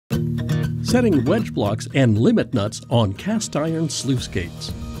setting wedge blocks and limit nuts on cast iron sluice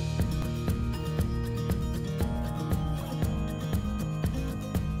gates.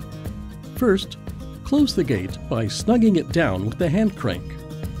 First, close the gate by snugging it down with the hand crank.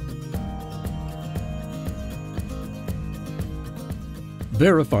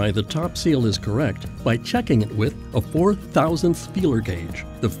 Verify the top seal is correct by checking it with a 4/1000th feeler gauge.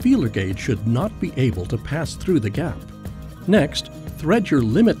 The feeler gauge should not be able to pass through the gap. Next, thread your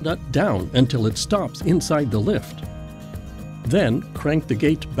limit nut down until it stops inside the lift. Then crank the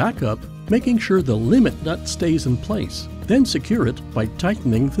gate back up, making sure the limit nut stays in place. Then secure it by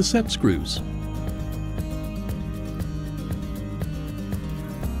tightening the set screws.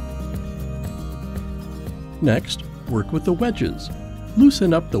 Next, work with the wedges.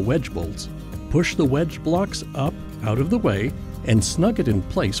 Loosen up the wedge bolts, push the wedge blocks up out of the way, and snug it in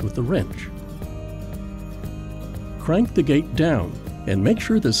place with the wrench. Crank the gate down and make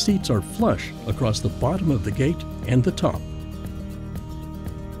sure the seats are flush across the bottom of the gate and the top.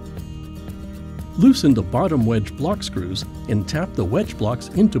 Loosen the bottom wedge block screws and tap the wedge blocks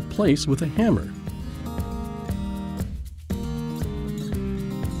into place with a hammer.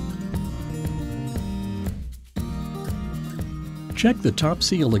 Check the top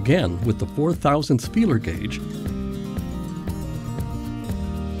seal again with the 4/1000th feeler gauge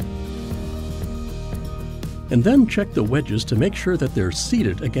and then check the wedges to make sure that they're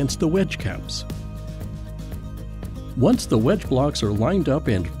seated against the wedge caps. Once the wedge blocks are lined up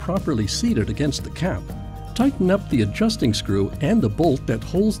and properly seated against the cap, tighten up the adjusting screw and the bolt that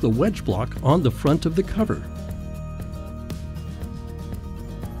holds the wedge block on the front of the cover.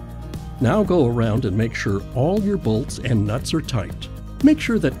 Now go around and make sure all your bolts and nuts are tight. Make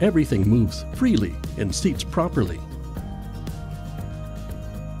sure that everything moves freely and seats properly.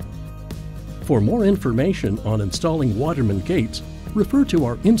 For more information on installing Waterman gates, refer to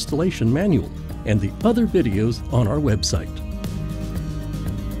our installation manual and the other videos on our website.